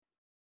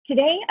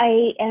Today,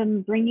 I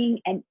am bringing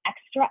an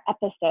extra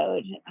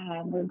episode.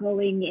 We're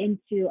going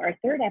into our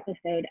third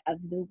episode of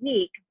the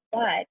week,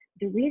 but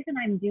the reason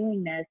I'm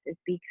doing this is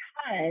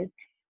because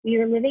we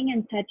are living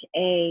in such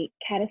a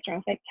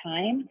catastrophic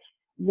time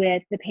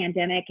with the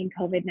pandemic and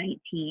COVID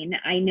 19.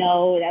 I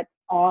know that's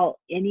all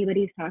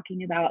anybody's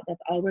talking about,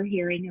 that's all we're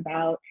hearing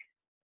about,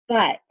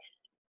 but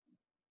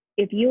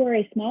if you are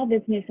a small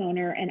business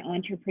owner and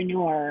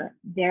entrepreneur,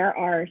 there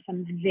are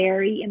some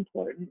very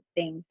important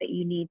things that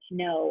you need to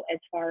know as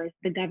far as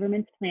the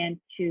government's plan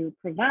to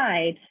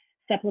provide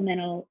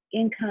supplemental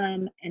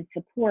income and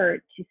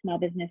support to small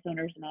business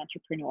owners and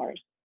entrepreneurs.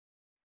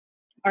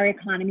 Our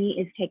economy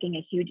is taking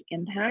a huge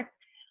impact,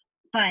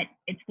 but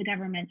it's the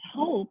government's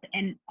hope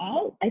and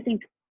I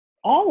think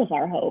all of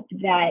our hope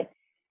that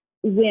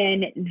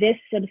when this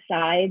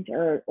subsides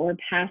or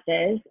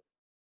passes,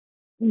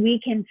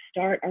 we can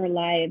start our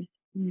lives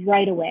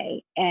right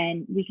away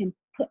and we can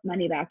put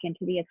money back into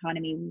the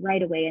economy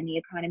right away and the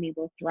economy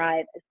will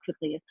thrive as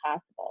quickly as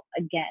possible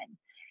again.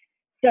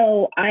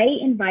 So I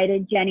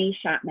invited Jenny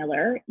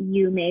Schottmiller.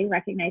 You may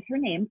recognize her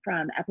name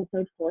from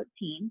episode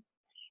 14.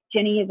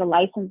 Jenny is a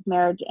licensed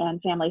marriage and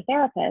family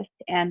therapist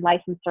and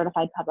licensed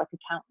certified public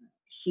accountant.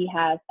 She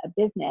has a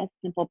business,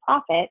 Simple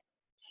Profit,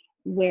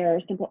 where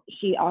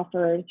she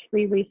offers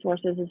free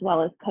resources as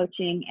well as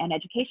coaching and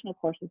educational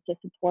courses to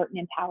support and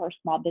empower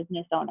small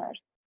business owners.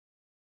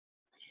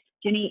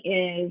 Jenny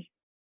is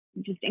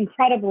just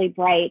incredibly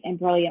bright and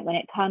brilliant when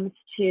it comes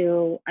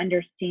to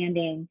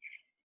understanding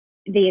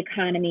the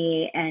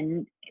economy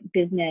and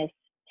business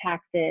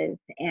taxes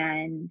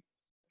and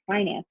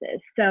finances.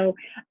 So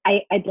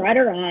I brought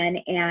her on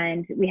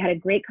and we had a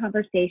great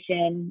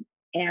conversation.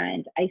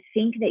 And I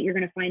think that you're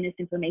going to find this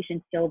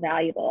information so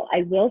valuable.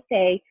 I will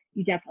say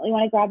you definitely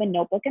want to grab a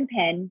notebook and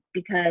pen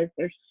because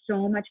there's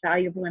so much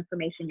valuable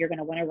information. You're going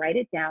to want to write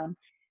it down.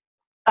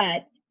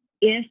 But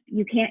if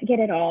you can't get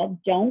it all,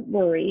 don't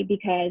worry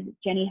because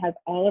Jenny has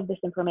all of this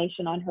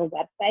information on her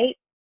website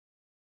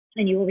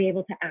and you will be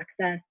able to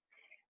access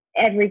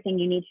everything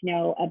you need to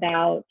know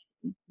about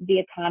the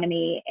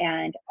economy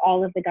and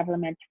all of the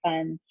government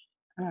funds,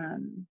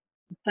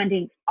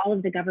 funding, all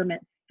of the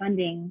government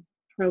funding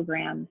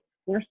programs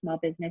for small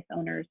business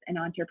owners and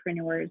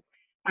entrepreneurs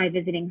by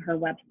visiting her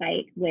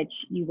website, which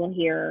you will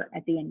hear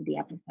at the end of the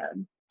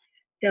episode.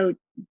 So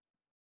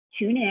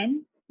tune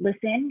in,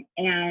 listen,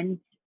 and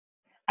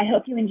I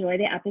hope you enjoy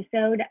the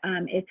episode.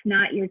 It's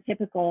not your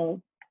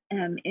typical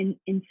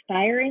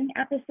inspiring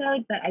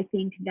episode, but I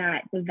think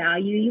that the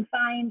value you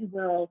find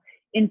will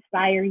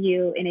inspire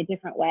you in a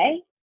different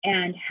way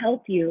and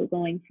help you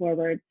going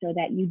forward so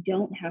that you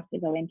don't have to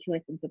go into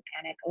a sense of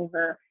panic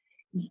over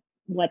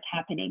what's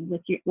happening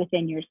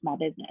within your small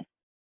business.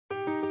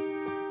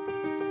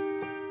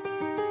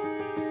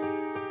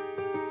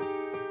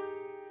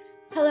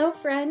 Hello,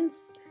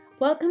 friends.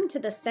 Welcome to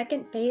the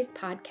Second Phase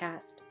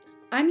podcast.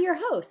 I'm your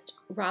host,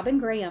 Robin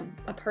Graham,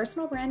 a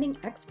personal branding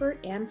expert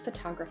and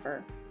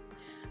photographer.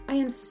 I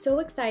am so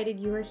excited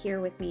you are here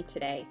with me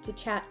today to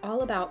chat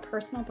all about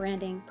personal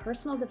branding,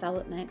 personal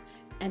development,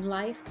 and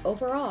life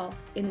overall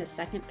in the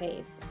second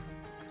phase.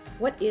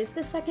 What is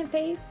the second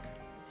phase?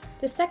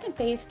 The second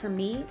phase for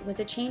me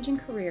was a change in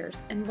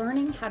careers and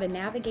learning how to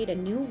navigate a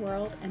new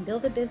world and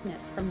build a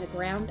business from the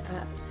ground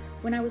up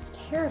when I was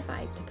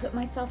terrified to put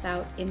myself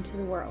out into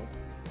the world.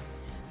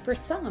 For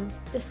some,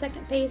 the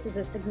second phase is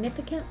a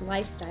significant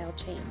lifestyle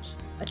change,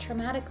 a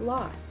traumatic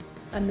loss,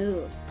 a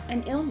move,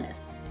 an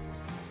illness.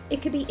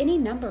 It could be any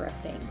number of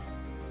things.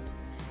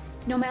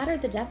 No matter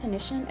the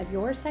definition of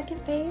your second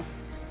phase,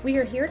 we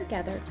are here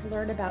together to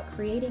learn about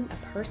creating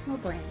a personal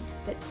brand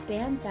that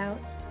stands out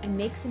and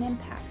makes an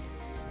impact,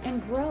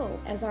 and grow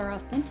as our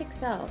authentic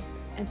selves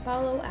and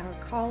follow our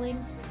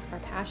callings, our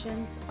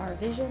passions, our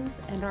visions,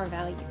 and our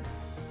values.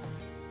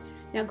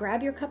 Now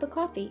grab your cup of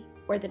coffee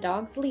or the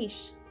dog's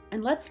leash,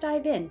 and let's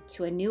dive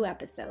into a new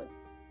episode.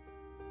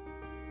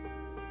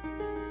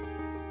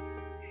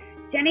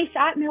 Jenny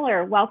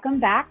Schottmiller, welcome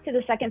back to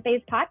the Second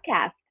Phase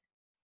podcast.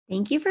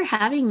 Thank you for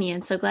having me.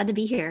 I'm so glad to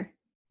be here.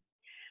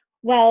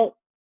 Well,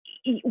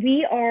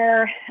 we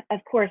are, of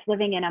course,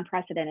 living in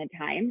unprecedented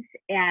times,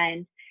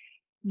 and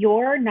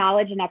your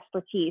knowledge and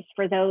expertise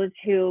for those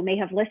who may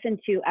have listened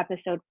to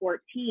episode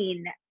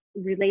 14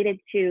 related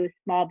to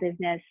small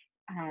business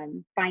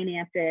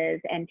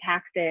finances and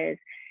taxes,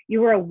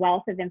 you were a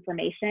wealth of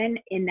information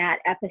in that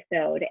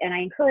episode. And I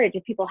encourage,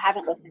 if people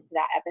haven't listened to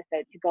that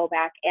episode, to go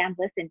back and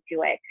listen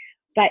to it.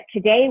 But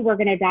today we're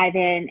going to dive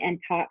in and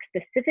talk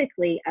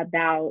specifically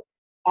about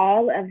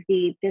all of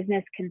the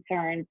business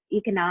concerns,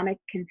 economic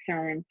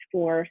concerns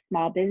for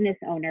small business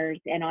owners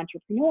and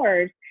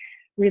entrepreneurs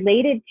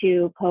related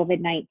to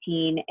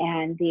COVID-19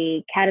 and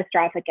the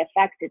catastrophic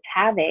effects it's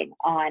having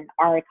on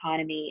our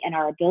economy and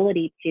our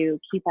ability to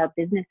keep our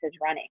businesses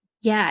running.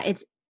 Yeah,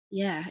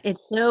 Yeah,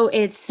 it's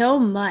so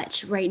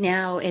much right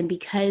now, and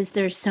because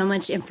there's so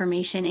much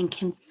information and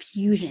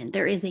confusion,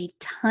 there is a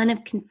ton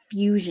of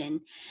confusion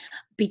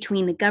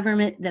between the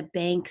government, the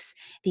banks,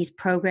 these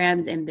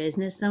programs, and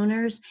business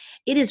owners.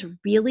 It is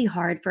really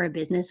hard for a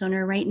business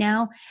owner right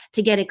now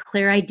to get a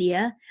clear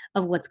idea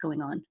of what's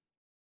going on.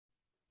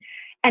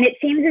 And it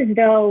seems as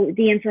though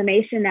the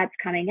information that's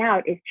coming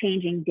out is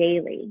changing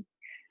daily.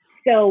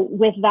 So,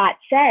 with that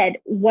said,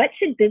 what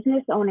should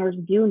business owners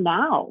do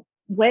now?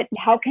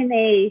 How can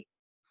they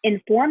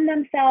inform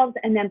themselves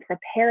and then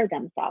prepare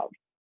themselves?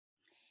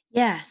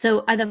 Yeah.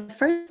 So the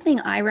first thing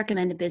I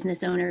recommend a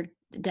business owner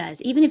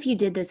does, even if you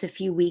did this a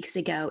few weeks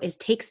ago, is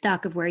take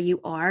stock of where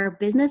you are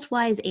business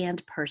wise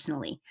and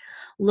personally.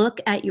 Look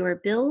at your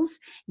bills,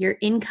 your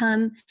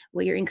income,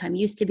 what your income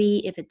used to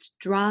be, if it's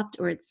dropped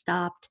or it's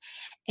stopped,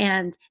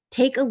 and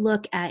take a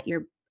look at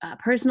your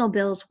personal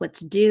bills,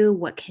 what's due,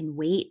 what can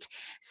wait.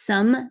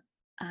 Some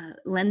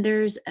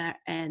lenders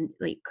and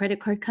like credit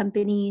card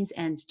companies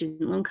and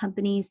student loan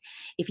companies,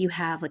 if you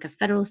have like a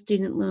federal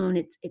student loan,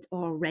 it's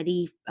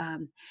already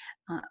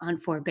on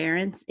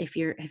forbearance if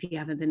you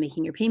haven't been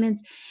making your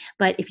payments.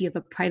 But if you have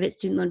a private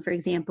student loan, for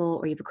example,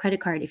 or you have a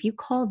credit card, if you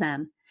call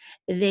them,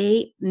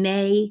 they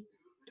may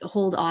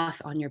hold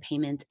off on your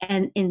payments,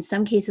 and in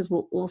some cases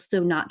will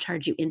also not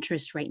charge you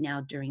interest right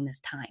now during this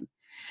time.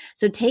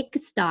 So take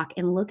stock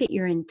and look at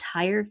your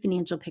entire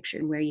financial picture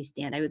and where you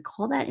stand. I would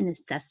call that an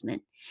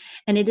assessment.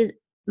 And it is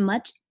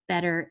much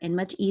better and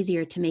much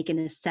easier to make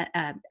an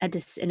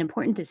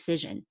important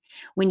decision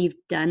when you've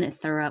done a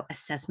thorough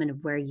assessment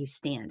of where you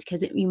stand.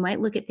 Because you might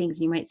look at things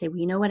and you might say, well,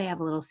 you know what, I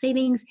have a little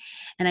savings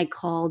and I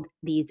called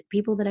these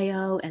people that I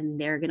owe and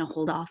they're going to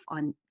hold off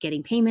on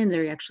getting payment.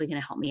 They're actually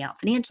going to help me out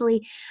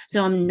financially.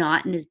 So I'm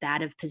not in as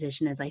bad of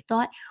position as I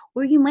thought.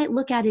 Or you might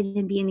look at it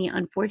and be in the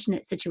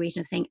unfortunate situation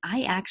of saying,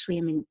 I actually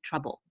am in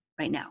trouble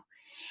right now.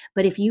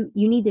 But if you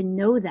need to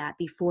know that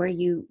before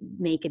you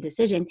make a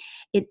decision.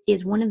 It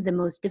is one of the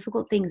most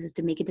difficult things is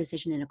to make a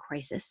decision in a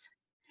crisis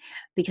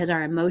because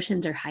our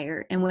emotions are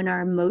higher. And when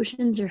our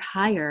emotions are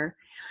higher,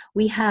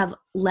 we have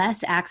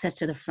less access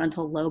to the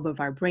frontal lobe of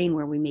our brain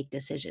where we make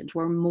decisions.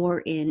 We're more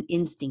in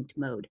instinct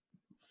mode.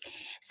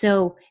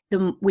 So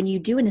when you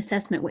do an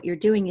assessment, what you're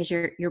doing is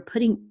you're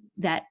putting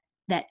that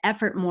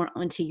effort more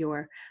onto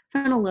your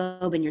frontal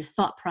lobe and your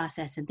thought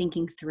process and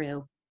thinking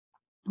through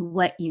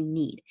what you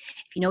need.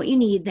 If you know what you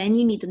need, then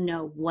you need to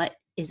know what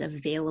is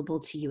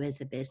available to you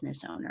as a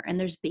business owner. And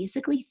there's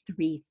basically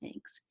three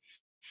things.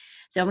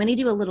 So I'm going to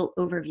do a little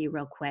overview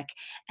real quick.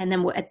 And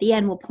then at the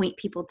end, we'll point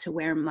people to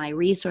where my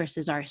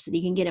resources are so that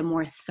you can get a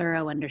more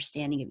thorough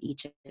understanding of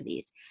each of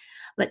these.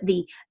 But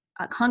the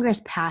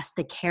Congress passed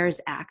the CARES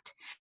Act,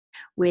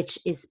 which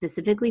is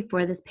specifically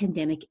for this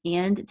pandemic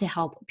and to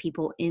help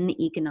people in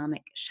the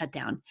economic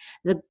shutdown.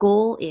 The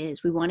goal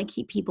is we want to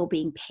keep people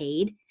being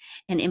paid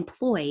and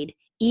employed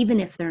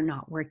even if they're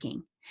not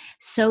working,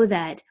 so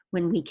that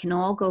when we can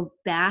all go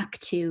back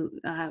to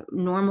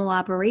normal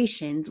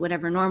operations,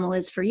 whatever normal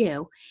is for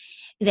you,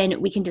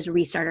 then we can just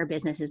restart our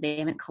businesses. They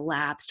haven't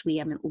collapsed. We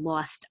haven't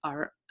lost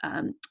our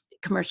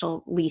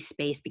commercial lease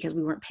space because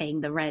we weren't paying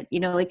the rent.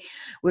 Like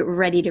we're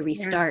ready to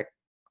restart.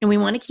 Yeah. And we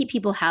want to keep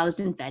people housed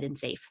and fed and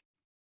safe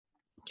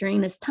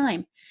during this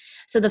time.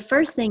 So the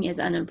first thing is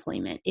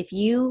unemployment. If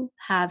you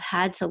have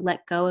had to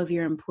let go of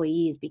your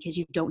employees because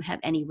you don't have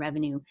any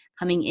revenue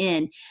coming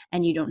in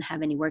and you don't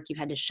have any work, you've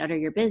had to shutter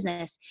your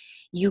business,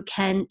 you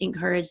can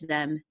encourage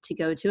them to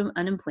go to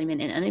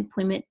unemployment, and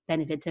unemployment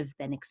benefits have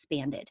been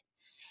expanded.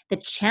 The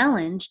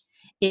challenge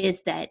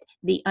is that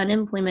the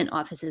unemployment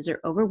offices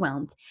are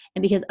overwhelmed,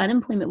 and because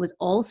unemployment was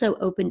also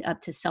opened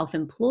up to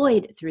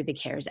self-employed through the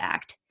CARES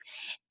Act,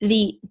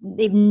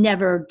 they've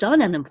never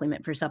done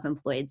unemployment for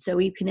self-employed. So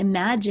you can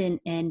imagine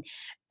an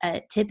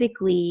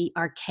typically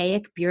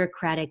archaic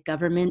bureaucratic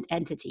government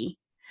entity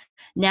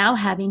now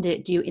having to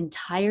do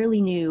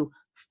entirely new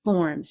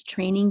forms,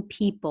 training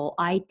people,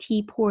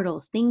 IT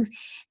portals, things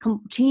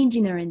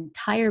changing their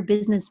entire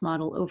business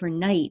model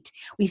overnight.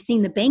 We've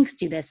seen the banks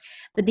do this,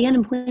 but the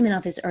unemployment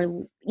office are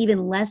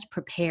even less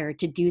prepared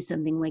to do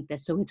something like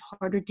this. So it's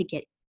harder to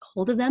get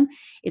hold of them.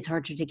 It's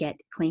harder to get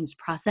claims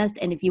processed.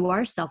 And if you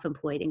are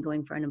self-employed and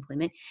going for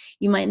unemployment,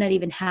 you might not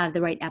even have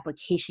the right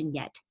application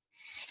yet.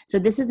 So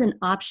this is an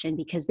option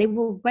because they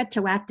will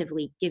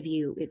retroactively give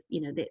you,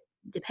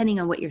 depending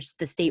on what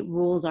the state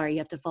rules are, you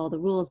have to follow the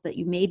rules, but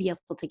you may be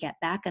able to get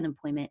back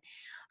unemployment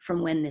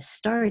from when this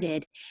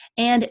started,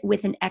 and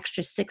with an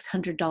extra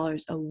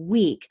 $600 a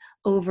week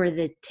over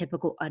the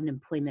typical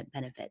unemployment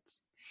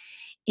benefits.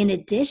 In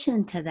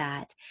addition to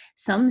that,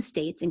 some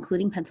states,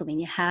 including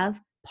Pennsylvania,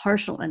 have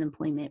partial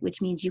unemployment,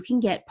 which means you can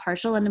get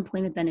partial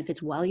unemployment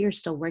benefits while you're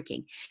still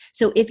working.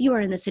 So if you are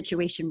in the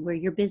situation where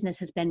your business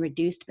has been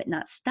reduced but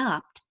not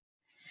stopped,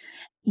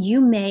 you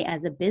may,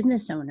 as a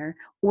business owner,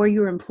 or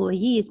your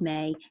employees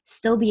may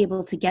still be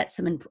able to get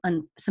some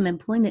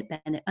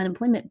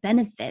unemployment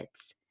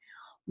benefits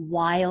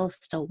while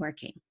still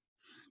working.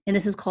 And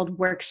this is called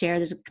WorkShare.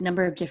 There's a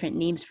number of different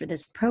names for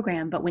this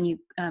program, but when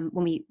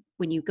we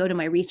when you go to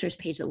my resource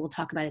page that we'll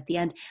talk about at the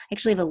end, I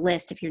actually have a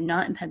list. If you're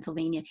not in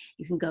Pennsylvania,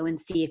 you can go and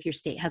see if your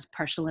state has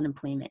partial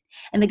unemployment.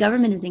 And the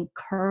government is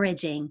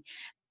encouraging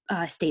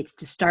states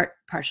to start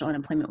partial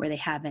unemployment where they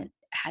haven't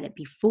had it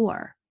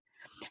before.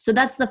 So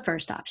that's the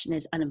first option,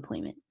 is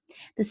unemployment.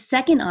 The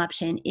second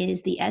option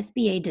is the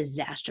SBA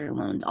disaster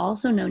loans,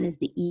 also known as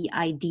the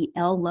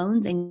EIDL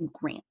loans and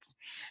grants.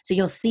 So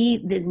you'll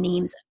see these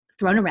names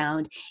thrown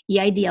around.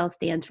 EIDL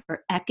stands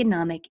for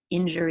Economic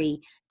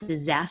Injury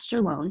Disaster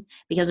Loan,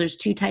 because there's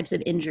two types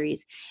of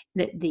injuries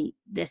that the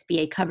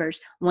SBA covers.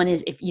 One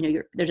is if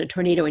there's a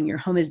tornado and your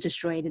home is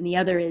destroyed, and the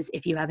other is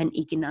if you have an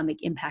economic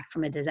impact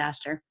from a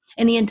disaster.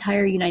 And the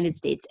entire United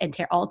States and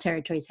all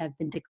territories have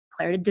been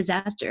declared a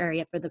disaster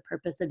area for the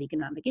purpose of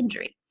economic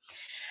injury.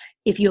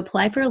 If you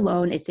apply for a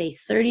loan, it's a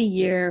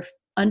 30-year,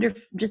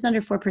 just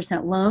under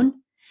 4% loan,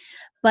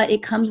 but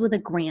it comes with a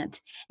grant.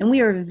 And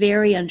we are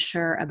very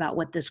unsure about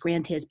what this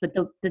grant is. But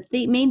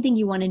the main thing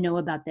you want to know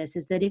about this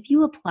is that if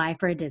you apply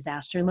for a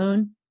disaster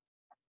loan,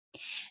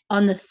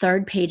 on the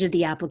third page of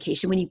the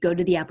application, when you go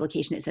to the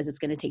application, it says it's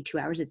going to take 2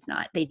 hours. It's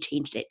not. They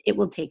changed it. It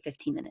will take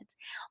 15 minutes.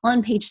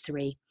 On page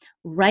 3,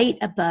 right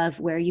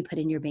above where you put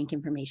in your bank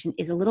information,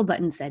 is a little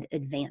button said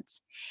advance.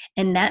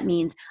 And that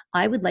means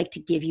I would like to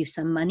give you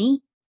some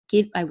money.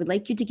 I would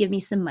like you to give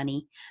me some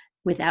money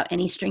without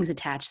any strings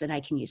attached that I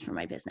can use for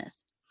my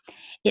business.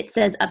 It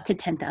says up to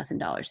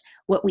 $10,000.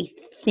 What we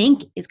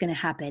think is going to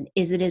happen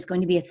is it is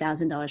going to be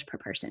 $1,000 per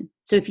person.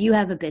 So if you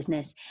have a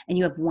business and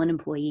you have one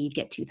employee, you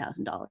get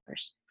 $2,000,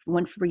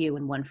 one for you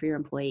and one for your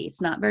employee.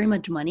 It's not very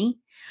much money,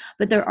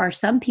 but there are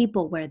some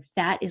people where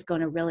that is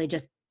going to really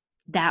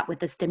that with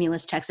the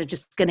stimulus checks are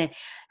just going to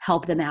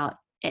help them out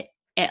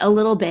a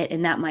little bit,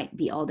 and that might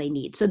be all they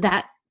need. So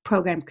that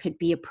program could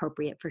be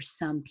appropriate for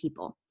some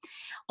people.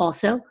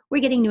 Also,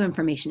 we're getting new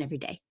information every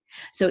day.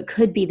 So it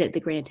could be that the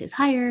grant is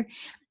higher.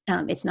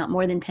 It's not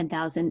more than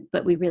 10,000,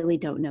 but we really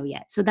don't know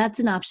yet. So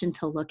that's an option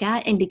to look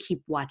at and to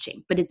keep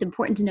watching. But it's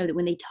important to know that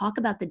when they talk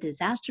about the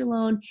disaster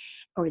loan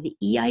or the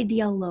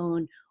EIDL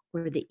loan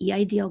or the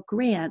EIDL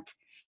grant,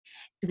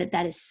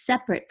 that is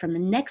separate from the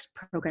next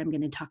program I'm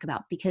going to talk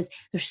about, because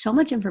there's so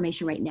much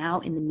information right now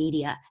in the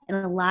media, and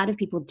a lot of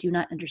people do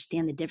not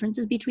understand the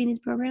differences between these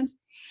programs,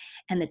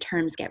 and the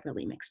terms get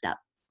really mixed up.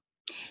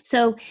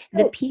 So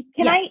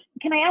can I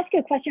ask you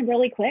a question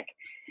really quick?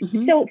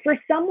 Mm-hmm. So for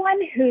someone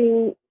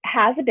who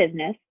has a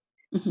business,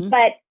 mm-hmm.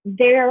 but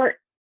they're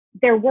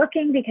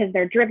working because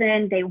they're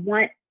driven, they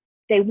want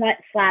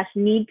 /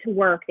 need to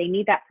work, they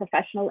need that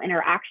professional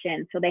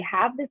interaction. So they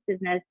have this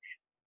business,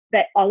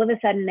 but all of a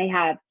sudden they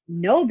have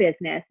no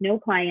business, no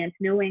clients,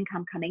 no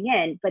income coming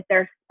in, but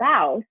their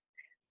spouse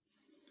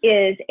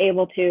is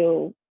able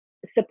to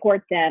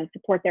support them,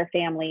 support their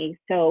family.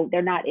 So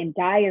they're not in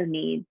dire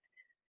need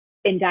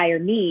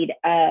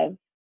of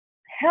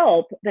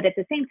help, but at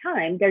the same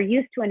time, they're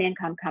used to an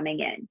income coming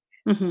in.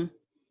 Mm-hmm.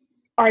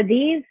 Are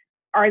they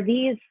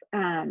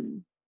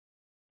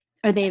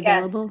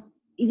available?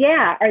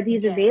 Are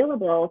these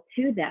available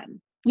to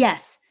them?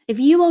 Yes. If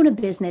you own a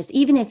business,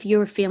 even if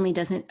your family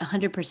doesn't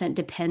 100%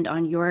 depend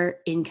on your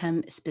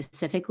income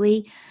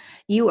specifically,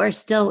 you are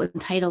still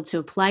entitled to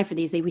apply for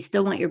these. We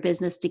still want your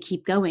business to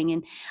keep going.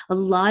 And a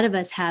lot of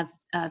us have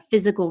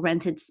physical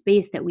rented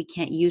space that we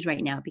can't use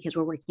right now because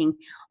we're working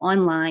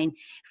online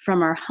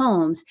from our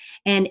homes.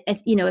 And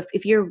if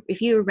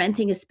you're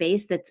renting a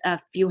space that's a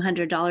few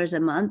 $100s a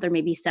month, or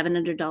maybe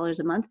 $700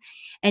 a month,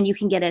 and you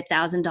can get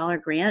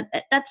 $1,000 grant,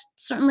 that's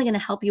certainly going to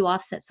help you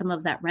offset some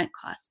of that rent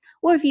costs.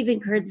 Or if you've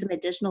incurred some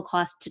additional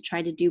costs to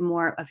try to do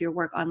more of your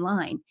work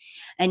online,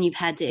 and you've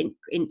had to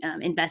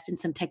invest in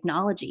some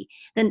technology,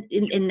 then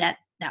in that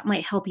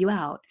might help you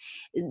out.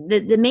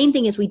 The main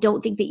thing is we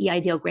don't think the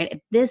EIDL grant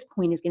at this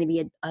point is going to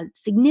be a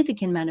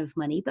significant amount of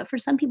money, but for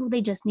some people,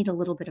 they just need a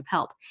little bit of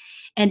help.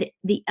 And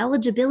the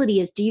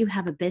eligibility is, do you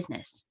have a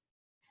business?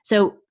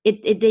 So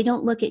they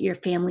don't look at your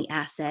family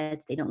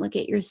assets. They don't look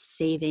at your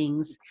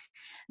savings.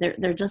 They're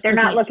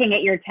not looking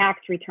at your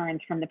tax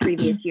returns from the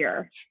previous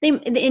year.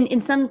 In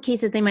some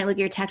cases, they might look at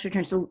your tax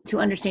returns to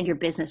understand your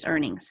business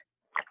earnings,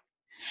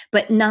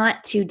 but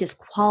not to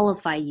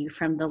disqualify you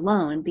from the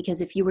loan.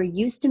 Because if you were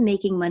used to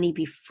making money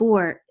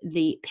before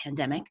the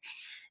pandemic,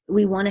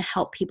 we want to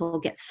help people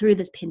get through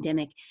this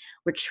pandemic.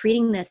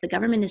 The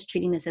government is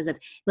treating this as if,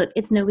 look,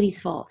 it's nobody's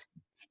fault.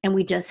 And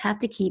we just have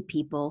to keep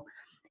people,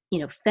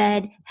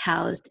 fed,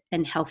 housed,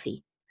 and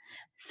healthy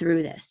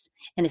through this.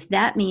 And if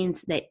that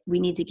means that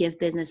we need to give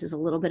businesses a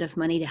little bit of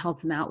money to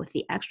help them out with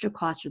the extra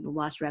cost or the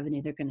lost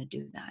revenue, they're going to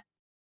do that.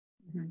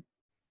 Mm-hmm.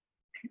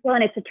 Well,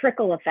 and it's a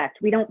trickle effect.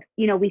 We don't,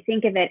 we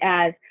think of it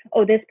as,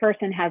 oh, this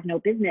person has no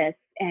business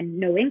and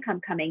no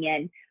income coming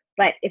in.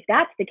 But if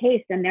that's the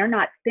case, then they're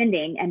not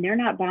spending and they're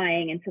not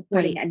buying and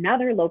supporting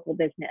another local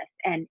business,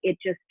 and it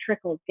just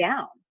trickles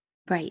down.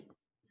 Right.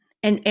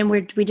 And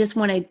we just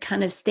want to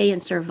kind of stay in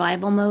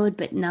survival mode,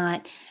 but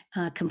not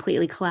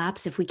completely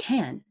collapse if we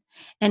can.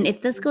 And if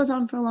this goes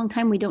on for a long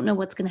time, we don't know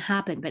what's going to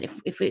happen. But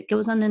if it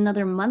goes on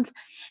another month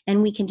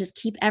and we can just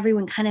keep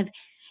everyone kind of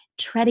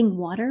treading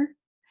water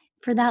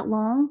for that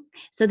long,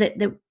 so that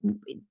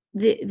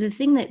the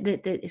thing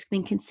that has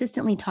been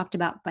consistently talked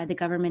about by the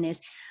government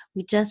is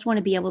we just want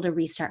to be able to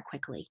restart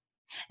quickly.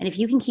 And if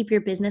you can keep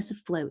your business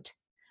afloat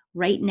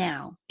right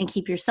now and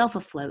keep yourself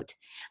afloat,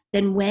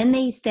 then when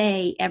they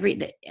say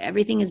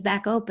everything is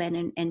back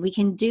open and we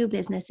can do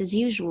business as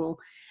usual,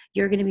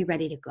 you're going to be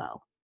ready to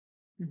go.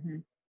 Mm-hmm.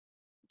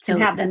 So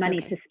and have the that's money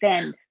okay. to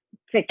spend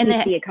to And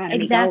keep the economy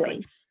exactly.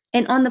 going.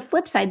 And on the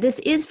flip side, this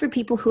is for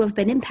people who have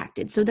been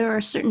impacted. So there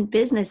are certain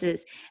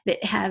businesses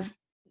that have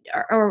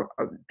or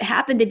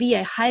happen to be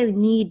a high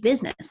need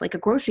business, like a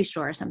grocery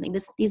store or something.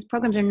 These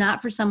programs are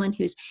not for someone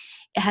who's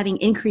having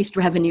increased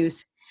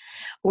revenues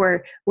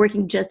or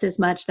working just as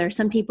much. There are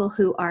some people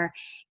who are,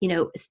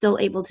 still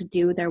able to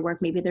do their work.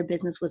 Maybe their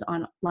business was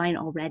online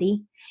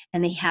already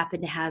and they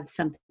happen to have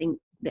something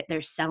that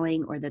they're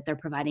selling or that they're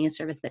providing a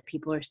service that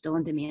people are still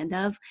in demand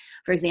of.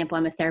 For example,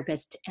 I'm a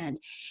therapist, and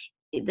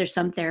there's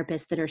some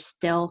therapists that are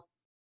still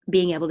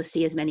being able to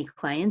see as many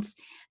clients.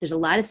 There's a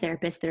lot of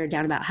therapists that are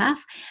down about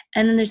half.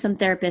 And then there's some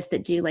therapists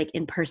that do like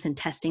in-person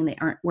testing that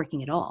aren't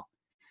working at all.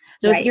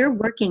 So if you're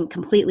working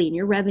completely and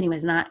your revenue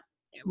has not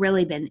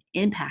really been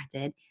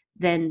impacted,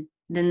 then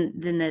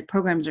the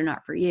programs are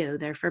not for you.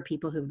 They're for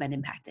people who've been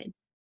impacted.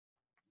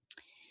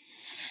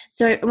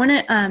 So I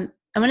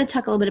want to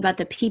talk a little bit about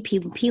the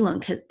PPP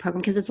loan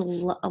program because it's a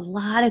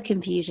lot of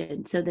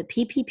confusion. So the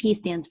PPP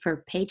stands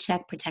for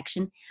Paycheck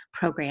Protection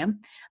Program,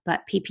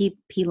 but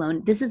PPP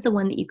loan, this is the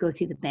one that you go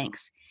through the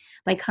banks.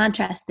 By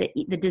contrast,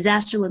 the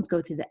disaster loans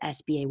go through the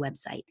SBA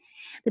website.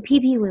 The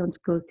PPP loans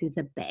go through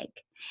the bank.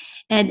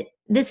 And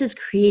this is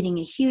creating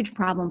a huge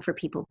problem for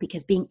people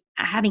because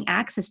having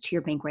access to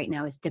your bank right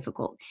now is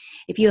difficult.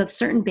 If you have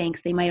certain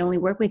banks, they might only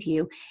work with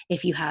you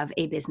if you have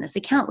a business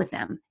account with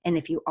them and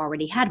if you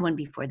already had one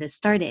before this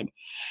started.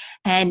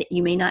 And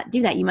you may not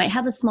do that. You might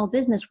have a small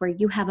business where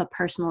you have a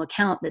personal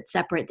account that's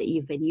separate that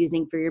you've been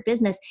using for your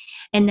business,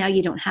 and now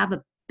you don't have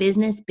a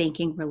business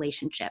banking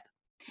relationship.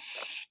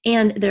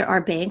 And there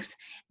are banks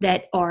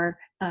that are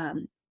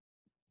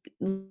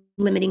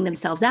limiting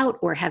themselves out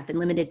or have been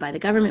limited by the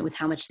government with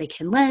how much they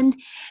can lend.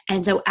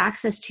 And so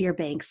access to your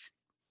banks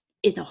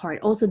is hard.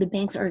 Also, the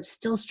banks are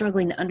still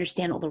struggling to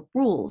understand all the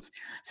rules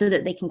so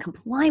that they can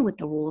comply with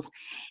the rules.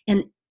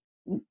 And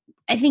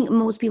I think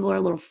most people are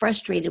a little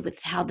frustrated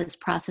with how this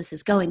process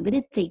is going, but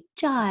it's a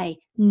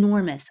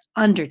ginormous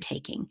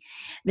undertaking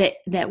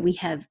that we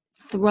have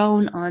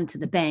thrown onto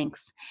the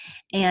banks.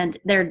 And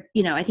they're,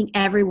 I think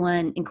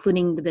everyone,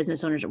 including the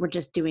business owners, we're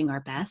just doing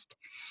our best.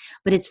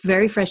 But it's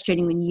very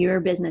frustrating when your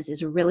business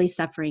is really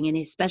suffering, and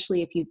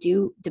especially if you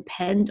do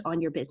depend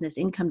on your business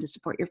income to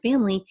support your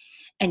family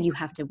and you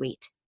have to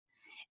wait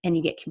and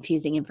you get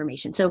confusing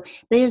information. So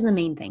there's the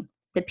main thing.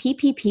 The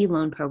PPP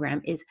loan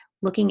program is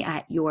looking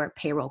at your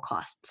payroll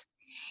costs.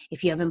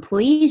 If you have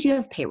employees, you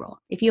have payroll.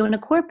 If you own a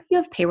corp, you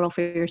have payroll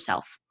for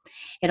yourself.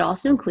 It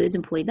also includes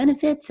employee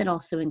benefits. It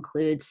also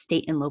includes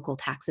state and local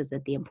taxes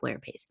that the employer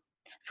pays.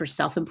 For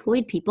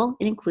self-employed people,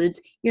 it includes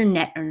your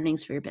net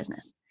earnings for your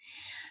business.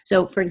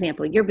 So, for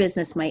example, your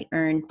business might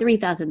earn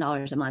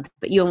 $3,000 a month,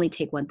 but you only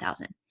take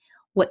 $1,000.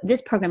 What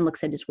this program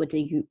looks at is what do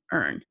you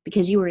earn,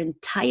 because you are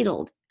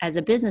entitled as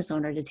a business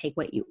owner to take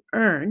what you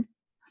earn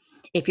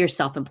if you're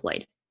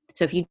self-employed.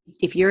 So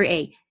if you're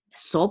a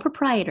sole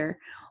proprietor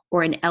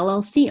or an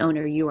LLC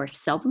owner, you are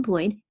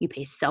self-employed, you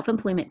pay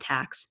self-employment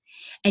tax,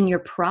 and your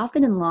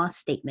profit and loss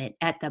statement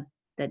at the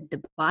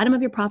bottom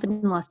of your profit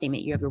and loss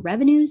statement, you have your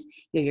revenues,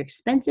 you have your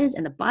expenses,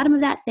 and the bottom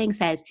of that thing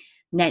says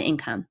net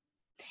income.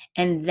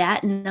 And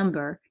that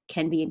number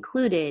can be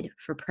included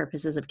for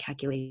purposes of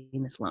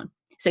calculating this loan.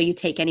 So you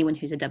take anyone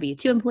who's a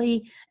W-2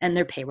 employee and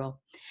their payroll.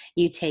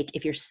 You take,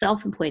 if you're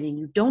self-employed and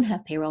you don't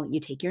have payroll, you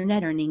take your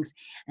net earnings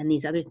and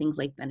these other things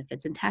like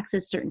benefits and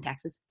taxes, certain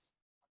taxes,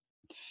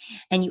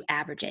 and you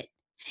average it.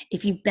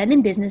 If you've been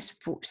in business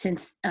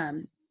since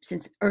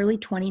early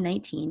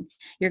 2019,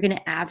 you're going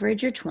to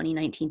average your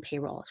 2019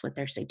 payroll is what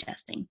they're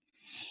suggesting.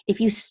 If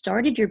you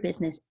started your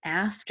business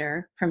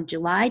from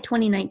July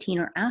 2019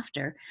 or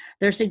after,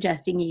 they're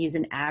suggesting you use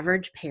an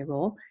average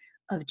payroll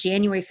of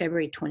January,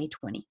 February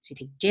 2020. So you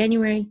take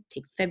January,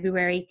 take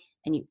February,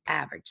 and you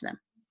average them.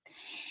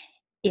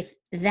 If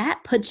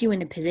that puts you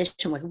in a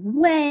position with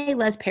way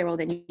less payroll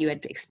than you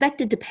had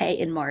expected to pay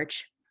in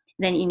March,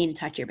 then you need to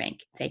talk to your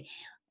bank and say,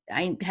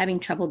 I'm having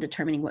trouble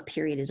determining what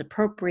period is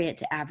appropriate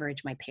to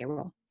average my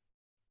payroll.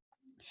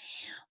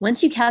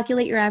 Once you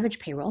calculate your average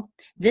payroll,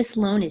 this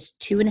loan is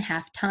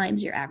 2.5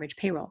 times your average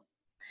payroll.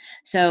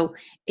 So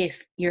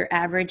if your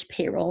average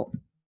payroll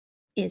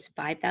is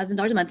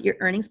 $5,000 a month, your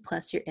earnings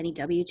plus your any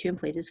W-2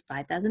 employees is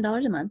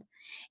 $5,000 a month.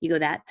 You go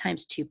that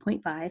times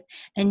 2.5,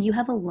 and you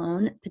have a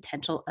loan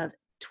potential of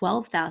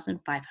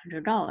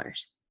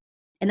 $12,500.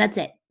 And that's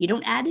it. You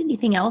don't add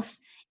anything else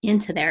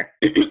into there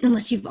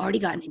unless you've already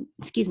gotten an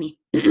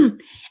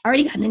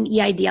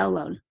EIDL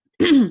loan.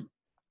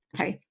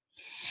 Sorry.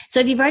 So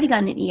if you've already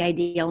gotten an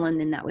EIDL loan,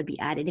 then that would be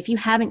added. If you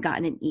haven't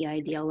gotten an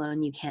EIDL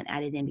loan, you can't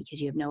add it in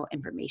because you have no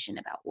information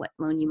about what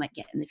loan you might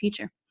get in the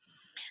future.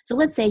 So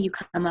let's say you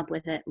come up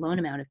with a loan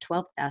amount of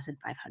 $12,500.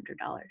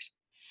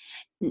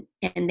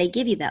 and they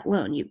give you that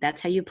loan.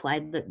 That's how you apply.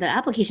 The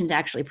application's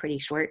actually pretty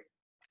short.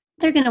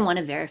 They're going to want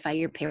to verify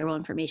your payroll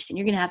information.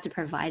 You're going to have to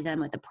provide them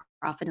with a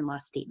profit and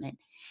loss statement.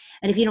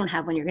 And if you don't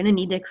have one, you're going to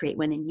need to create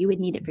one, and you would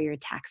need it for your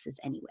taxes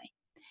anyway.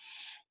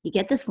 You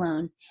get this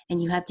loan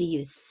and you have to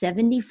use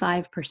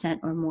 75%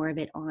 or more of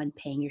it on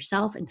paying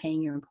yourself and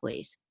paying your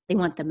employees. They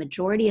want the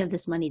majority of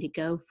this money to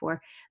go for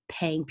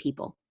paying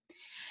people.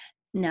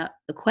 Now,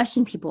 the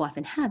question people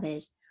often have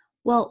is,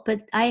 well,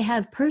 but I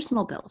have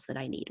personal bills that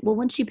I need. Well,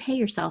 once you pay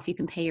yourself, you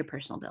can pay your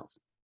personal bills.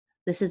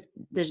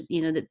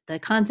 The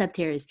concept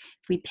here is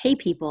if we pay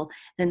people,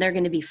 then they're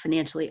going to be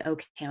financially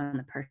okay on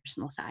the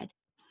personal side,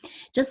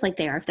 just like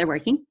they are if they're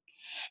working.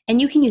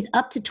 And you can use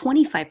up to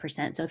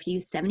 25%. So if you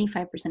use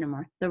 75% or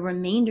more, the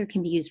remainder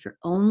can be used for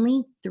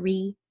only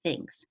 3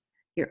 things: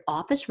 your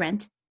office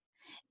rent,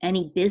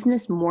 any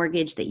business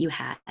mortgage that you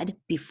had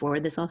before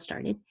this all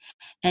started,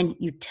 and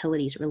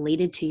utilities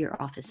related to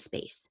your office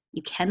space.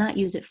 You cannot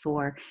use it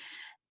for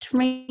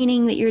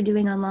training that you're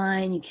doing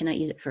online. You cannot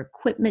use it for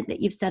equipment that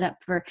you've set up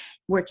for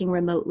working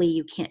remotely.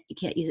 You can't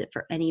use it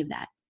for any of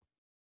that.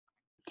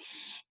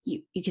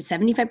 You can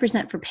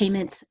 75% for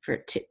payments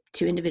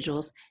to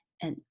individuals,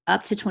 and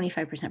up to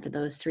 25% for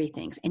those 3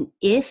 things. And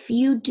if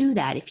you do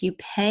that, if you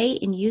pay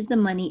and use the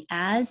money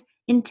as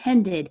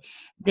intended,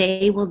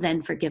 they will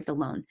then forgive the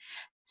loan.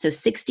 So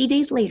 60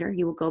 days later,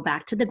 you will go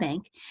back to the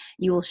bank.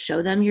 You will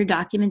show them your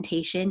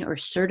documentation or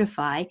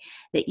certify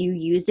that you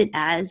used it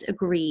as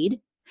agreed,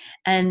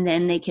 and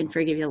then they can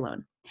forgive your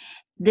loan.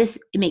 This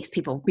makes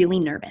people really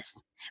nervous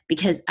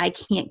because I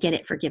can't get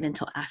it forgiven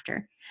until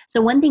after.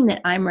 So one thing that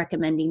I'm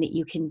recommending that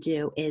you can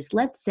do is,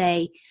 let's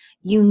say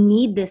you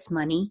need this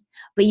money,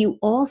 but you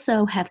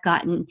also have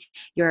gotten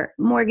your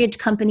mortgage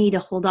company to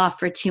hold off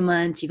for 2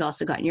 months. You've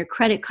also gotten your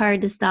credit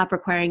card to stop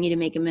requiring you to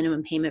make a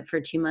minimum payment for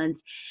 2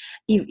 months.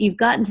 You've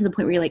gotten to the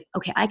point where you're like,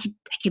 okay, I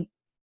could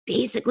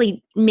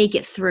basically make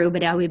it through,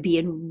 but I would be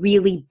in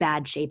really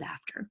bad shape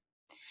after.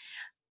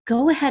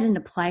 Go ahead and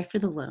apply for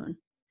the loan.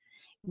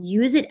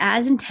 Use it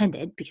as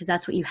intended, because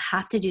that's what you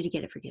have to do to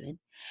get it forgiven.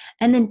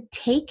 And then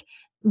take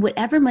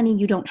whatever money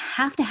you don't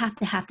have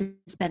to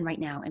spend right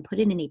now and put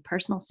it in a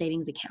personal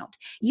savings account.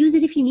 Use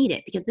it if you need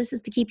it, because this is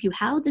to keep you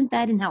housed and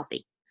fed and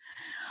healthy.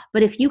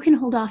 But if you can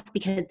hold off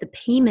because the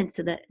payments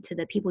to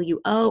the people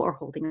you owe are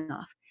holding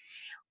off,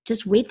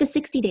 just wait the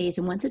 60 days.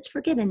 And once it's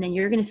forgiven, then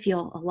you're going to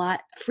feel a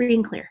lot free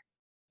and clear.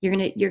 You're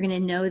going to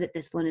know that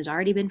this loan has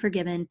already been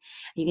forgiven.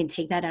 You can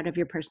take that out of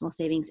your personal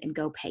savings and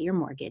go pay your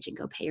mortgage and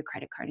go pay your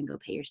credit card and go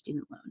pay your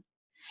student loan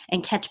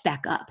and catch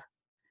back up.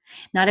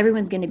 Not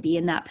everyone's going to be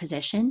in that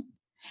position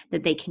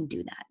that they can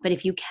do that. But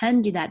if you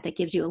can do that, that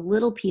gives you a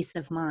little peace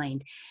of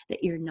mind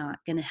that you're not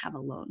going to have a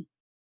loan.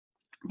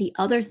 The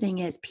other thing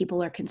is,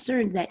 people are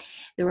concerned that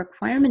the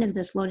requirement of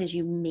this loan is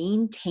you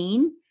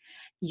maintain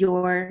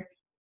your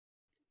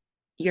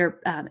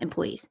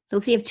employees. So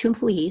let's say you have 2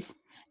 employees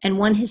and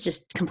one has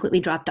just completely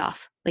dropped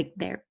off. Like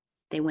they're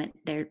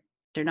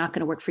not going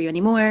to work for you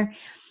anymore.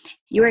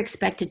 You're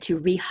expected to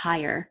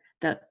rehire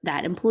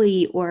that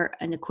employee or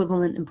an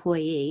equivalent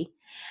employee,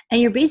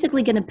 and you're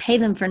basically going to pay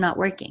them for not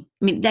working.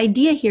 I mean, the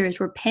idea here is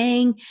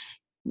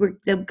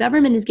the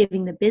government is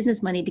giving the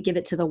business money to give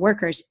it to the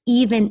workers,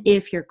 even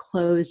if you're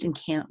closed and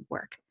can't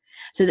work,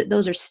 so that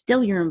those are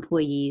still your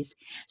employees.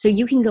 So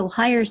you can go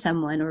hire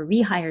someone or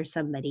rehire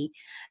somebody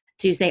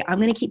to say, I'm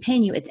going to keep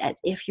paying you. It's as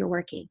if you're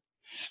working.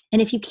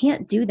 And if you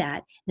can't do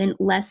that, then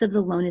less of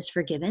the loan is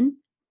forgiven,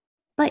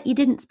 but you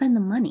didn't spend the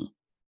money.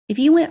 If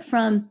you went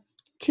from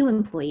 2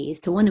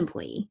 employees to 1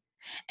 employee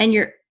and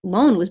your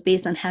loan was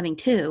based on having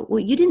 2, well,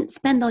 you didn't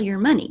spend all your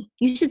money.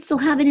 You should still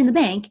have it in the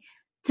bank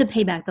to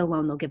pay back the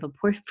loan. They'll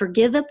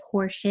forgive a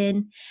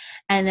portion,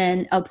 and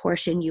then a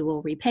portion you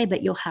will repay,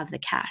 but you'll have the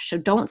cash. So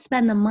don't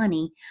spend the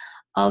money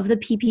of the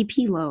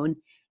PPP loan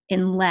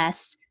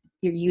unless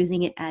you're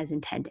using it as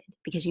intended,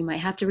 because you might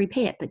have to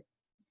repay it. But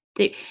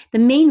the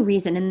main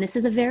reason, and this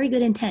is a very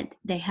good intent,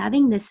 they're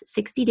having this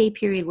 60-day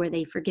period where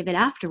they forgive it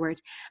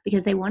afterwards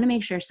because they want to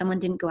make sure someone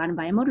didn't go out and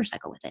buy a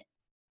motorcycle with it.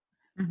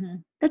 Mm-hmm.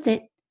 That's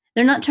it.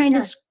 They're not trying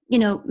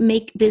to,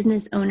 make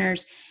business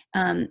owners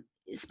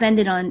spend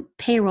it on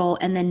payroll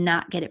and then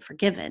not get it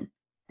forgiven.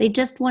 They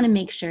just want to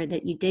make sure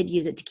that you did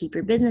use it to keep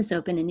your business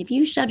open. And if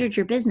you shuttered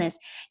your business,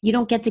 you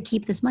don't get to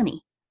keep this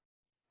money.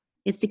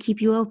 It's to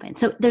keep you open.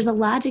 So there's a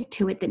logic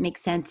to it that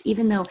makes sense,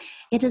 even though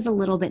it is a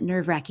little bit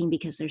nerve-wracking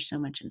because there's so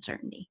much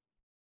uncertainty.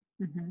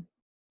 Mm-hmm.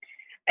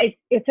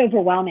 It's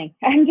overwhelming.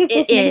 I'm just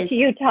listening to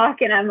you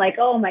talk and I'm like,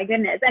 oh my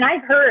goodness. And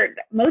I've heard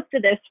most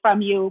of this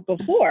from you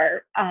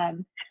before.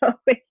 So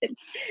it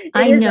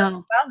I is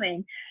know.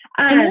 overwhelming.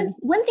 And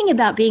one thing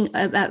about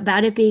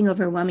it being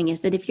overwhelming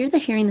is that if you're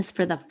hearing this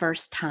for the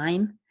first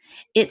time,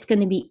 it's going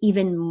to be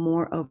even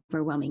more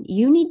overwhelming.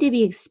 You need to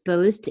be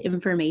exposed to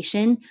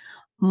information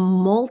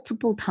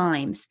multiple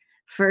times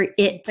for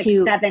it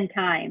to 7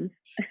 times.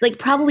 Like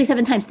probably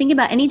 7 times. Think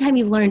about anytime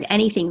you've learned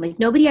anything. Like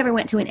nobody ever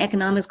went to an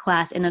economics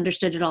class and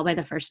understood it all by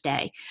the first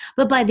day.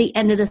 But by the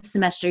end of the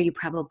semester, you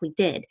probably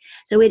did.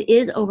 So it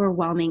is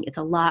overwhelming. It's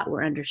a lot.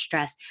 We're under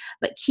stress.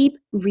 But keep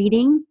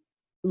reading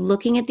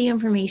looking at the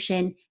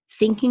information,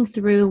 thinking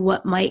through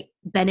what might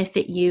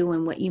benefit you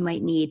and what you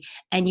might need,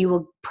 and you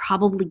will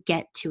probably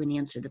get to an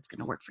answer that's going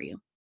to work for you.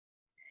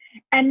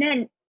 And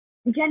then,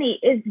 Jenny,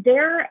 is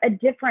there a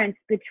difference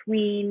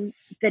between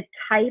the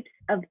types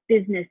of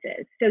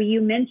businesses? So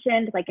you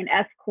mentioned like an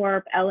S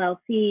Corp,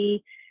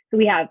 LLC. So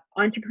we have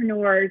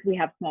entrepreneurs, we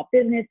have small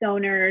business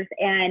owners,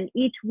 and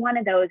each one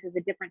of those is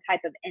a different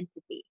type of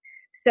entity.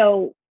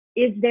 So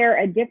is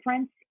there a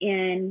difference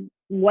in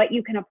what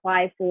you can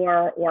apply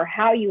for or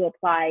how you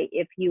apply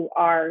if you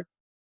are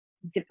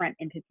different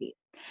entities?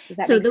 Does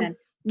that make sense?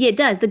 Yeah, it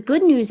does. The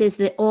good news is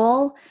that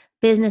all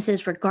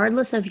businesses,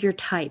 regardless of your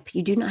type,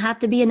 you do not have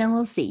to be an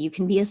LLC. You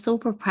can be a sole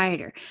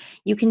proprietor.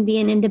 You can be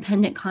an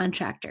independent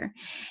contractor.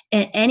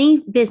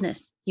 Any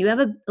business, you have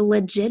a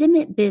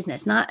legitimate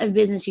business, not a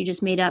business you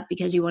just made up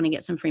because you want to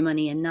get some free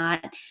money and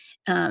not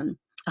a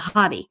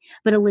hobby,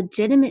 but a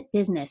legitimate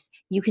business,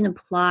 you can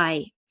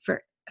apply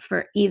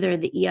for either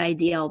the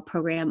EIDL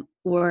program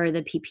or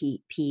the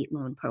PPP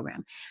loan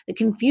program. The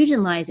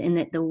confusion lies in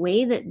that the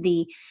way that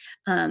the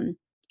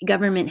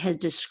government has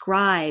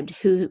described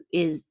who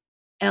is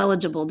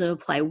eligible to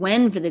apply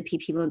when for the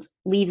PP loans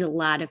leaves a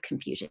lot of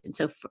confusion.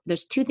 So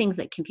there's two things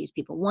that confuse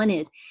people. One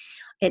is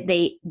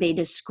they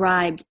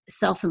described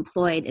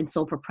self-employed and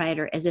sole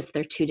proprietor as if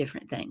they're two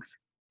different things.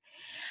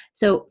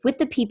 So with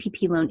the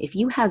PPP loan, if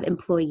you have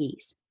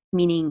employees,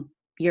 meaning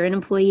you're an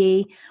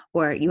employee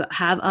or you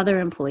have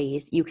other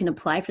employees, you can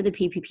apply for the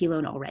PPP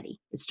loan already.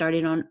 It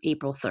started on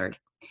April 3rd.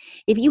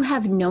 If you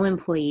have no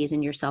employees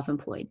and you're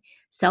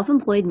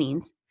self-employed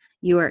means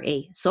you are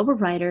a sole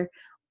proprietor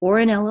or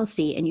an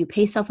LLC and you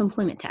pay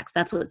self-employment tax.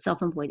 That's what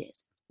self-employed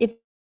is. If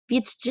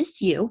it's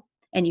just you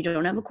and you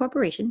don't have a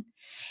corporation,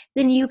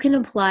 then you can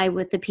apply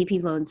with the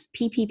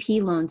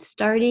PPP loans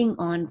starting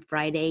on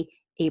Friday,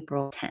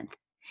 April 10th.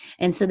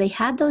 And so they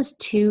had those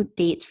two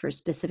dates for a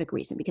specific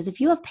reason, because if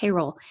you have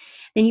payroll,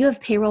 then you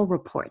have payroll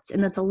reports,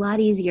 and that's a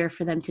lot easier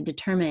for them to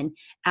determine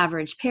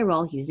average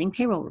payroll using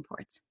payroll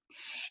reports.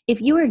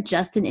 If you are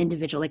just an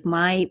individual, like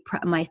my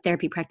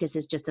therapy practice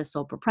is just a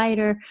sole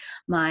proprietor,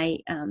 my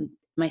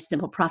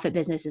simple profit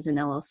business is an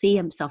LLC,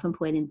 I'm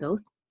self-employed in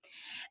both,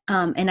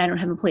 and I don't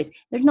have employees,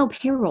 there's no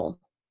payroll.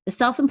 The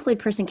self-employed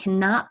person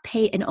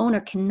an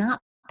owner cannot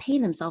pay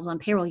themselves on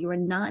payroll. You are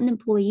not an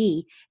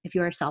employee if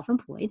you are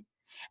self-employed.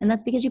 And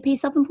that's because you pay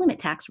self-employment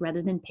tax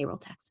rather than payroll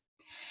tax.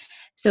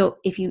 So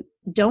if you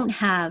don't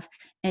have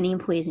any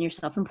employees and you're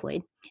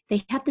self-employed,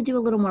 they have to do a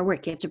little more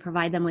work. You have to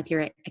provide them with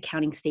your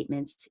accounting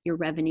statements, your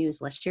revenues,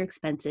 less your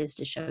expenses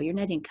to show your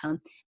net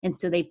income. And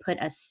so they put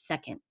a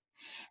second,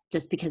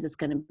 just because it's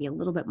going to be a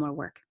little bit more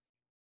work.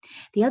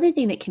 The other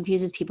thing that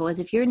confuses people is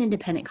if you're an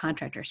independent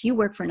contractor, so you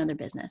work for another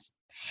business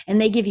and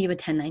they give you a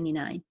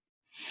 1099.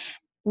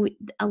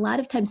 A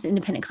lot of times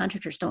independent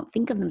contractors don't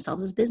think of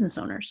themselves as business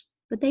owners,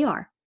 but they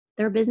are.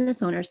 They're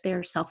business owners.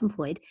 They're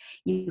self-employed.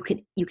 You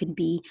could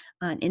be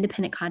an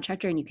independent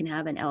contractor and you can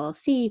have an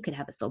LLC. You could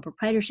have a sole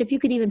proprietorship. You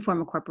could even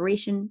form a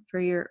corporation for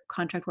your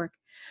contract work.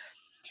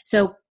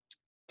 So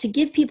to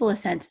give people a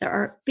sense, there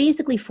are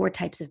basically 4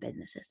 types of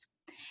businesses.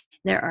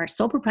 There are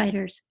sole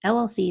proprietors,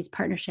 LLCs,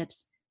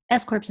 partnerships,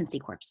 S Corps, and C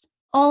Corps.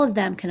 All of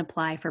them can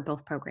apply for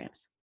both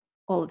programs.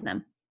 All of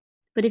them.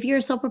 But if you're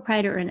a sole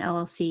proprietor or an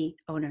LLC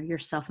owner, you're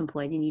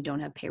self-employed and you don't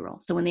have payroll.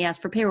 So when they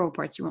ask for payroll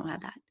reports, you won't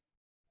have that.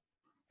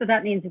 So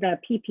that means the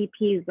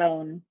PPP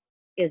zone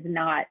is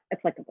not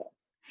applicable.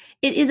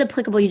 It is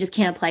applicable. You just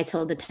can't apply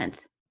till the 10th.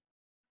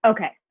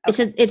 Okay.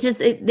 It's just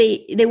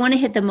they want to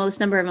hit the most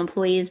number of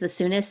employees the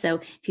soonest. So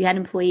if you had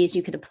employees,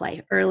 you could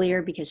apply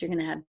earlier because you're going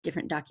to have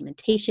different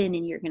documentation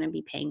and you're going to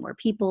be paying more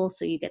people.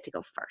 So you get to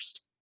go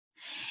first.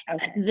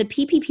 Okay. The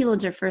PPP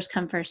loans are first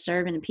come, first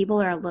serve, and people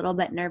are a little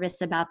bit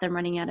nervous about them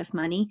running out of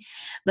money.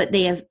 But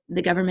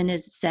the government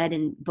has said,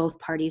 and both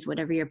parties,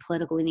 whatever your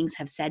political leanings,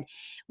 have said,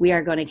 we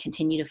are going to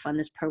continue to fund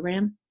this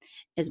program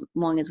as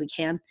long as we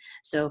can.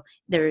 So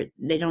they're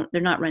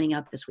not running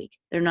out this week.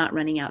 They're not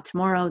running out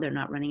tomorrow. They're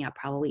not running out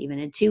probably even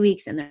in 2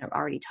 weeks, and they're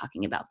already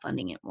talking about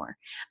funding it more.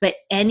 But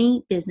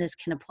any business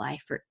can apply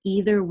for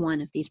either one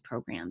of these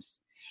programs.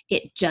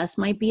 It just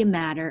might be a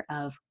matter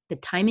of the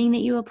timing that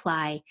you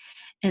apply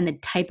and the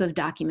type of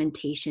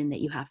documentation that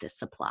you have to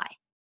supply.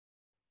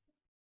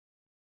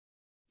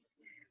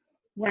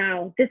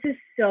 Wow, this is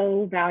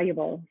so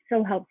valuable,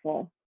 so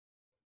helpful.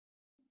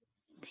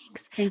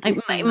 Thanks.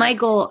 My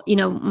goal,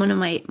 one of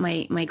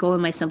my goal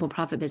in my simple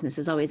profit business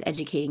is always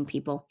educating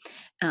people,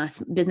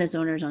 business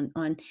owners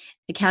on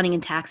accounting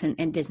and tax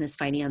and business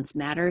finance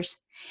matters.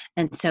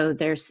 And so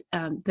there's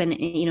been,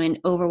 an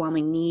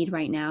overwhelming need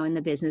right now in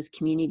the business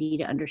community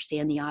to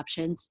understand the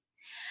options.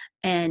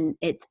 And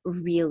it's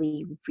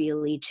really,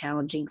 really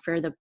challenging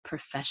for the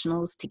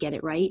professionals to get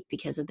it right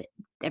because of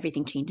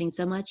everything changing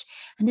so much.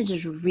 And it's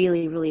just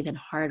really, really then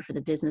hard for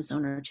the business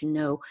owner to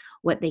know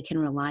what they can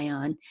rely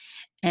on.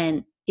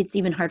 And it's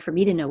even hard for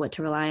me to know what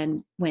to rely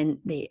on when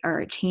they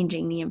are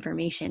changing the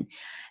information.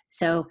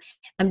 So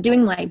I'm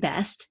doing my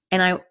best.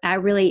 And I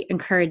really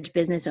encourage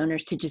business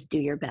owners to just do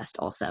your best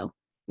also.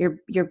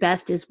 Your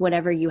best is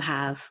whatever you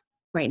have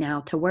right now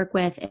to work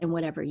with and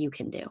whatever you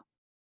can do.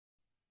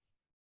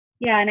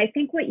 Yeah, and I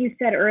think what you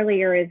said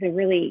earlier is a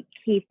really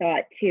key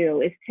thought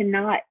too, is to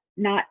not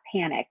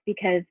panic,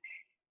 because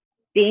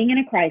being in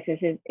a crisis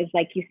is,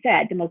 like you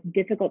said, the most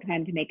difficult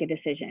time to make a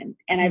decision.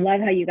 And I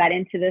love how you got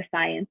into the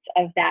science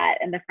of that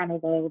and the frontal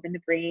lobe and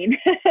the brain,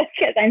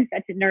 because I'm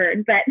such a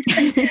nerd. But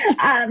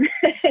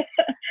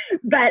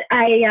but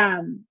I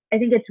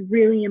think it's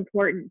really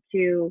important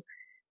to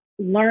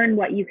learn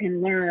what you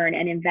can learn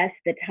and invest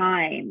the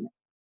time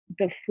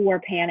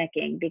before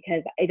panicking,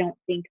 because I don't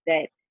think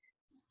that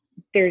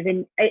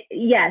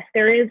yes,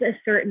 there is a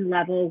certain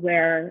level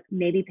where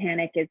maybe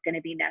panic is going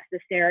to be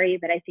necessary.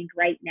 But I think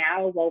right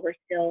now, while we're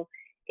still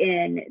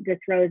in the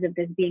throes of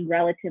this being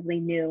relatively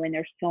new and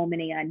there's so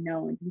many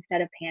unknowns,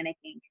 instead of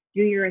panicking,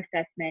 do your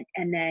assessment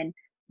and then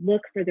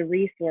look for the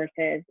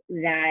resources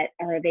that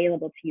are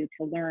available to you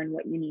to learn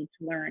what you need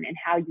to learn and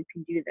how you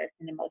can do this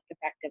in the most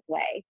effective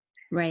way.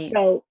 Right.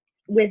 So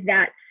with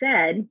that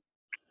said,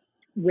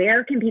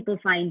 where can people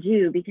find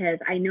you? Because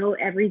I know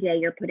every day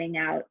you're putting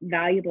out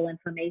valuable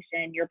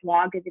information. Your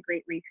blog is a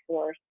great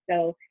resource.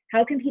 So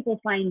how can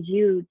people find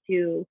you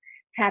to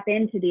tap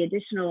into the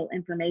additional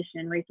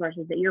information and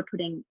resources that you're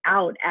putting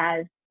out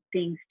as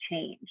things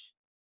change?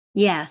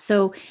 Yeah.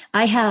 So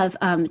I have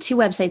 2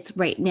 websites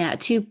right now,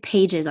 2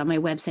 pages on my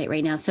website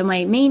right now. So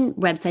my main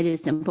website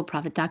is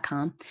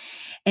simpleprofit.com.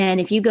 And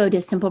if you go to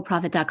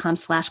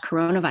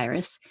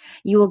simpleprofit.com/coronavirus,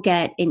 you will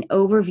get an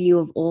overview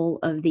of all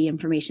of the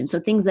information. So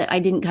things that I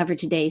didn't cover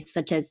today,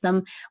 such as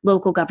some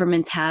local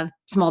governments have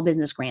small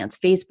business grants.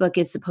 Facebook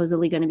is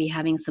supposedly going to be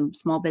having some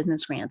small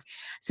business grants,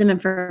 some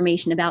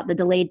information about the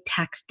delayed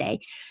tax day.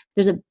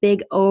 There's a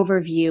big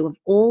overview of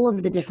all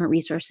of the different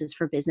resources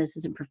for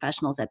businesses and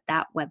professionals at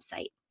that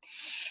website.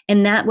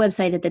 And that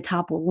website at the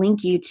top will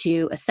link you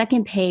to a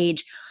second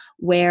page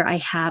where I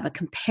have a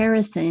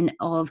comparison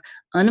of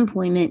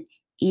unemployment,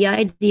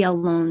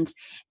 EIDL loans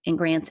and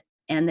grants,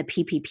 and the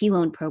PPP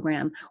loan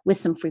program with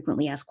some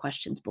frequently asked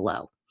questions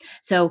below.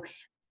 So,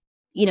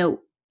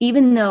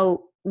 even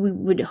though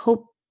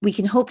we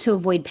can hope to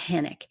avoid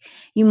panic,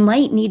 you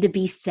might need to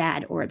be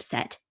sad or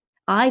upset.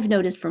 I've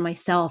noticed for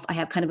myself, I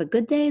have kind of a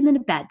good day and then a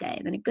bad day,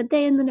 and then a good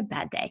day and then a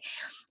bad day.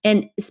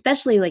 And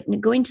especially like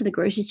going to the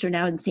grocery store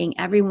now and seeing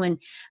everyone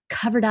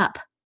covered up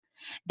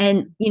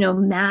and,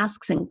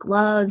 masks and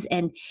gloves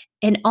and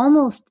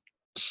almost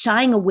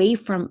shying away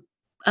from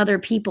other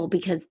people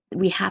because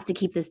we have to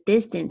keep this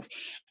distance,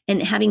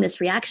 and having this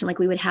reaction like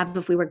we would have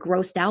if we were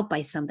grossed out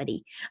by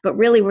somebody. But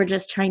really, we're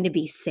just trying to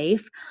be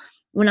safe.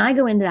 When I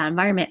go into that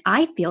environment,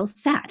 I feel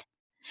sad.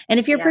 And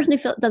if you're a person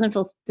who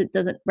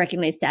doesn't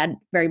recognize sad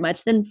very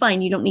much, then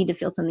fine, you don't need to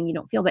feel something you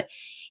don't feel. But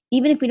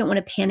even if we don't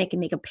want to panic and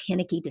make a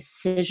panicky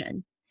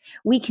decision,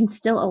 we can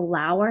still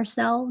allow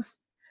ourselves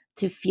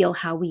to feel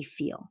how we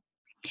feel.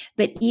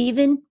 But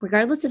even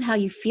regardless of how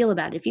you feel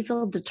about it, if you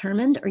feel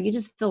determined or you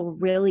just feel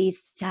really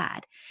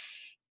sad,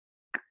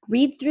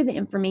 read through the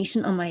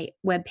information on my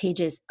web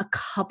pages a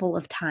couple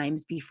of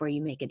times before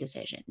you make a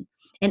decision.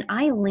 And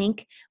I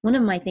link, one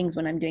of my things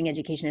when I'm doing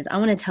education is I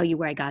want to tell you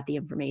where I got the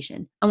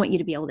information. I want you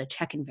to be able to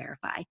check and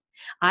verify.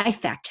 I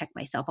fact check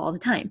myself all the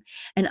time.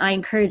 And I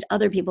encourage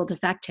other people to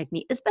fact check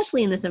me,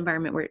 especially in this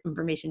environment where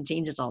information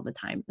changes all the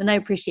time. And I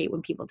appreciate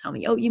when people tell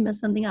me, oh, you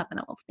messed something up. And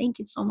I'm like, thank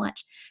you so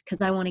much,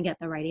 because I want to get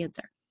the right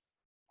answer.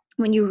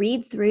 When you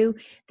read through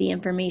the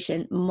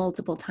information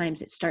multiple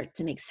times, it starts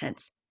to make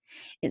sense.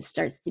 It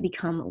starts to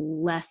become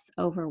less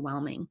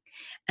overwhelming,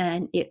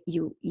 and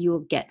you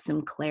will get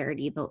some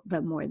clarity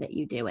the more that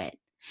you do it.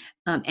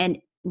 And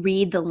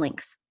read the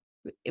links.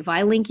 If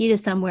I link you to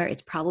somewhere,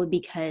 it's probably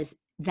because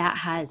that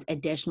has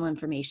additional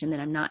information that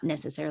I'm not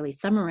necessarily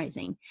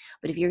summarizing.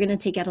 But if you're going to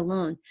take out a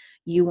loan,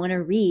 you want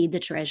to read the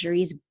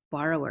Treasury's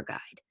borrower guide.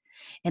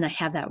 And I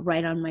have that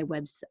right on my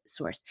web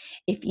source.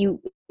 If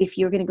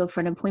you're going to go for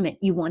unemployment,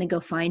 you want to go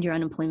find your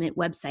unemployment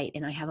website,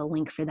 and I have a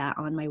link for that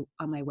on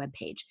my web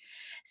page.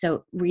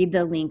 So read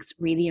the links,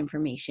 read the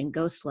information,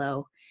 go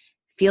slow,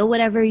 feel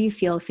whatever you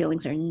feel.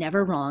 Feelings are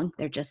never wrong.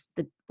 They're just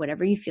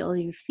whatever you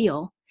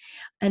feel.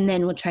 And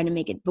then we'll try to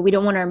make it, but we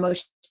don't want our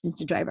emotions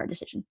to drive our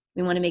decision.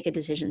 We want to make a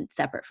decision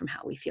separate from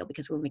how we feel,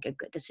 because we'll make a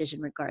good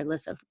decision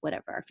regardless of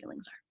whatever our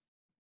feelings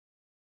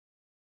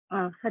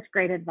are. Oh, such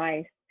great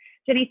advice.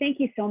 Jenny, thank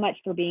you so much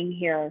for being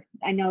here.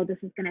 I know this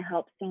is going to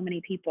help so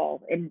many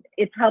people, and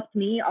it's helped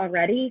me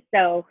already.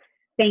 So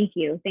thank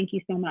you. Thank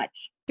you so much.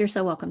 You're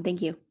so welcome.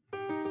 Thank you.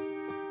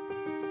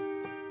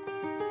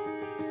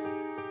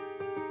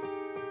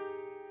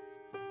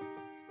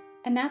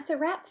 And that's a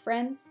wrap,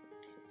 friends.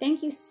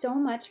 Thank you so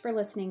much for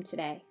listening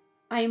today.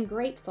 I am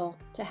grateful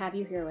to have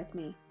you here with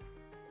me.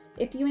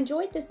 If you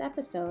enjoyed this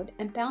episode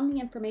and found the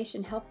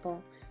information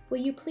helpful, will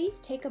you please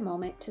take a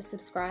moment to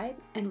subscribe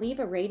and leave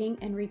a rating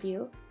and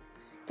review?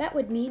 That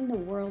would mean the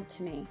world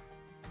to me.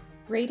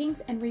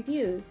 Ratings and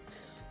reviews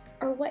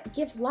are what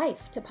give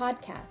life to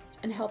podcasts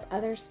and help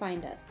others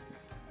find us.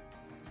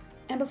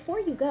 And before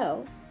you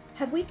go,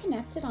 have we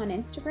connected on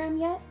Instagram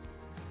yet?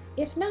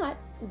 If not,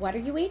 what are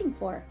you waiting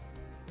for?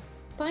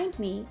 Find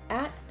me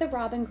at The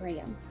Robin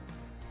Graham.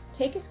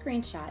 Take a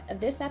screenshot of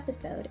this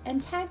episode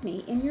and tag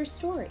me in your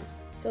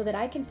stories so that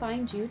I can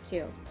find you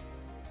too.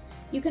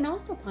 You can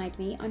also find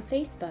me on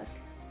Facebook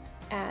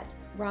at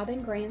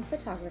Robin Graham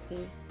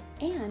Photography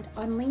and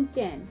on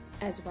LinkedIn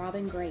as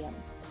Robin Graham.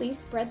 Please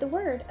spread the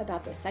word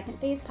about the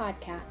Second Phase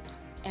podcast.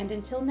 And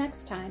until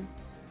next time,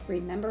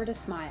 remember to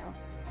smile.